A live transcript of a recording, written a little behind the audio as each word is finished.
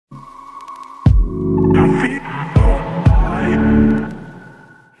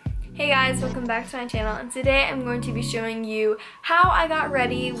welcome back to my channel, and today I'm going to be showing you how I got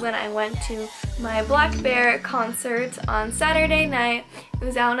ready when I went to my BlackBear concert on Saturday night. It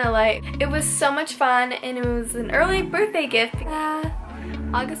was out in LA. It was so much fun and it was an early birthday gift.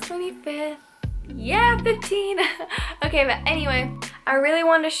 August 25th. Yeah, 15. Okay, but anyway, I really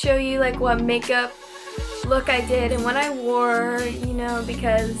wanted to show you like what makeup look I did and what I wore, you know,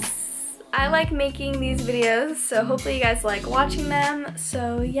 because I like making these videos, so hopefully you guys like watching them.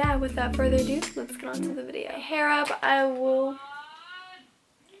 So yeah, without further ado, let's get on to the video. Hair up, I will...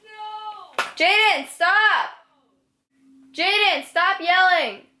 Jaden, stop! Jaden, stop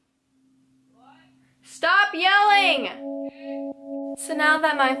yelling! Stop yelling! So now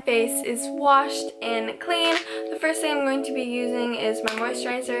that my face is washed and clean, the first thing I'm going to be using is my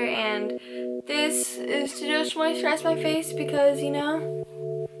moisturizer, and this is to just moisturize my face because, you know,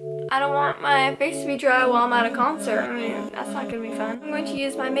 I don't want my face to be dry while I'm at a concert. I mean, that's not going to be fun. I'm going to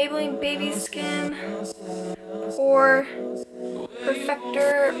use my Maybelline Baby Skin Pore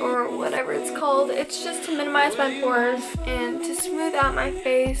Perfector or whatever it's called. It's just to minimize my pores and to smooth out my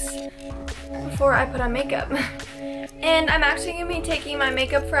face before I put on makeup. And I'm actually going to be taking my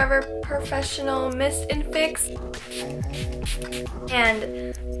Makeup Forever Professional Mist and Fix.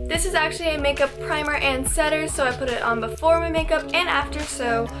 And this is actually a makeup primer and setter, so I put it on before my makeup and after,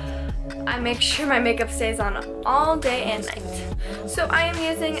 so I make sure my makeup stays on all day and night. So I am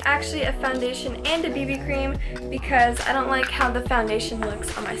using actually a foundation and a BB cream because I don't like how the foundation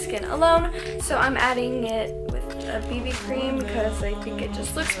looks on my skin alone. So I'm adding it with a BB cream because I think it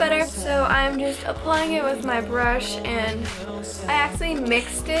just looks better. So I'm just applying it with my brush, and I actually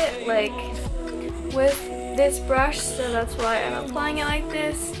mixed it like with this brush, so that's why I'm applying it like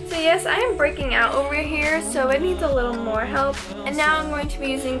this. So yes, I am breaking out over here, so it needs a little more help. And now I'm going to be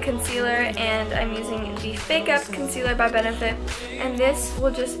using concealer, and I'm using the Fake Up Concealer by Benefit, and this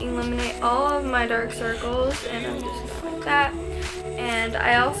will just eliminate all of my dark circles, and I'm just going like that. And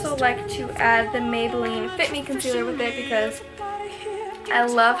I also like to add the Maybelline Fit Me Concealer with it because I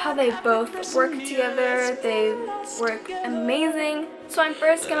love how they both work together. They work amazing. So I'm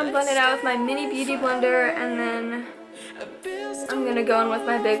first going to blend it out with my mini beauty blender, and then I'm going to go in with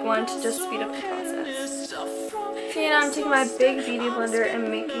my big one to just speed up the process. So you know, I'm taking my big beauty blender and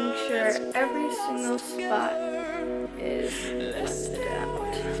making sure every single spot is blended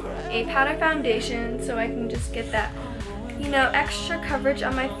out. A powder foundation so I can just get that, you know, extra coverage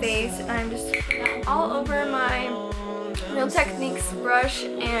on my face, and I'm just putting that all over my Real Techniques brush.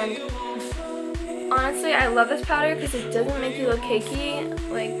 And honestly, I love this powder because it doesn't make you look cakey,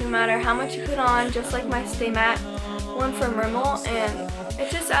 like no matter how much you put on, just like my Stay Matte one from Rimmel, and it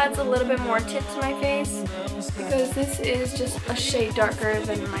just adds a little bit more tint to my face because this is just a shade darker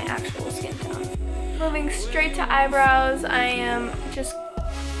than my actual skin tone. Moving straight to eyebrows, I am just...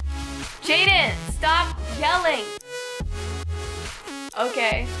 Jaden, stop yelling!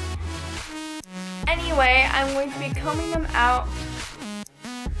 Okay. Anyway, I'm going to be combing them out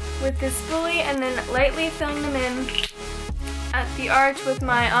with this spoolie and then lightly filling them in at the arch with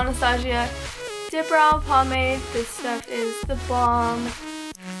my Anastasia Dip Brow Pomade. This stuff is the bomb.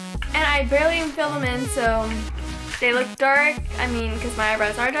 And I barely even fill them in, so they look dark. I mean, because my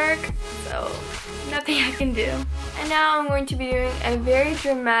eyebrows are dark, so nothing I can do. And now I'm going to be doing a very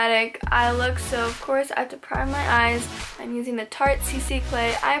dramatic eye look, so of course I have to prime my eyes. I'm using the Tarte CC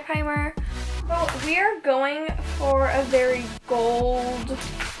Clay Eye Primer. Well, we are going for a very gold,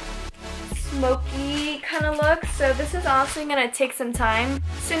 smoky kind of look, so this is honestly going to take some time.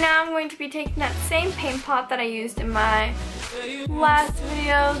 So now I'm going to be taking that same paint pot that I used in my last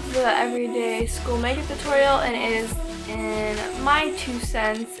video, the everyday school makeup tutorial, and it is in my 2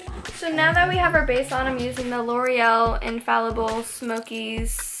 cents. So now that we have our base on, I'm using the Loreal Infallible Smokey,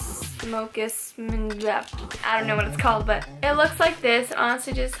 I don't know what it's called, but it looks like this. It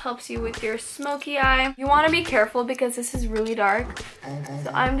honestly just helps you with your smoky eye. You want to be careful because this is really dark. So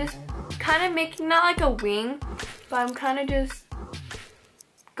I'm just kind of making that like a wing, but I'm kind of just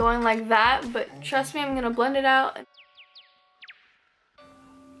going like that, but trust me, I'm going to blend it out.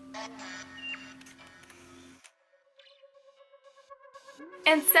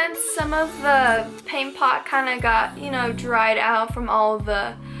 And since some of the paint pot kind of got, you know, dried out from all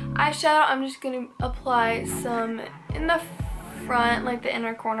the eyeshadow, I'm just going to apply some in the front, like the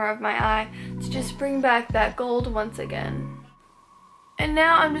inner corner of my eye, to just bring back that gold once again. And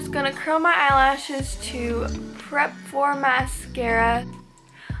now I'm just going to curl my eyelashes to prep for mascara.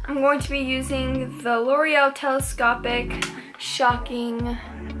 I'm going to be using the Loreal Telescopic Shocking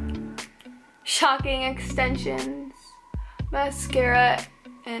Extensions Mascara,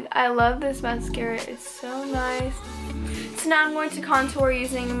 and I love this mascara. It's so nice. So now I'm going to contour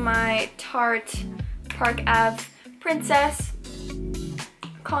using my Tarte Park Ave Princess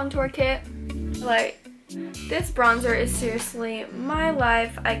contour kit. Like, this bronzer is seriously my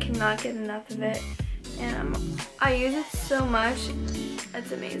life. I cannot get enough of it, and I use it so much.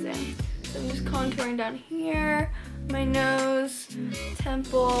 It's amazing. So I'm just contouring down here, my nose,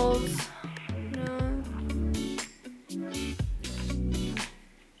 temples, nose.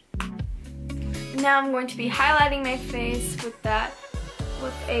 Now I'm going to be highlighting my face with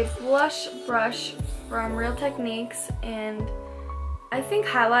a blush brush from Real Techniques, and I think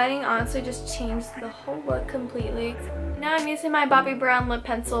highlighting honestly just changed the whole look completely. Now I'm using my Bobbi Brown lip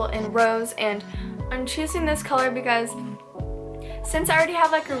pencil in Rose, and I'm choosing this color because since I already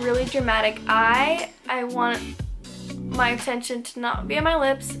have like a really dramatic eye, I want my attention to not be on my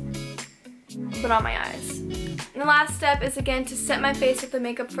lips, but on my eyes. And the last step is again to set my face with the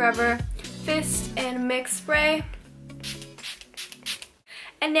Makeup Forever Fist and Mix Spray.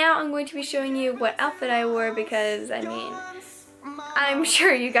 And now I'm going to be showing you what outfit I wore because, I mean, I'm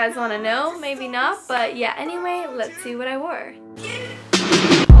sure you guys want to know, maybe not, but yeah, anyway, let's see what I wore.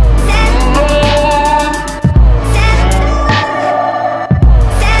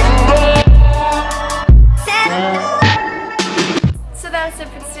 So that's it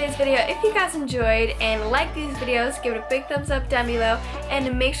for today's video. If you guys enjoyed and like these videos, give it a big thumbs up down below,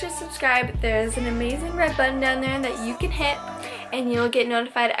 and make sure to subscribe. There's an amazing red button down there that you can hit, and you'll get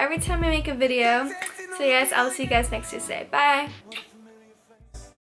notified every time I make a video. So yes, I'll see you guys next Tuesday. Bye!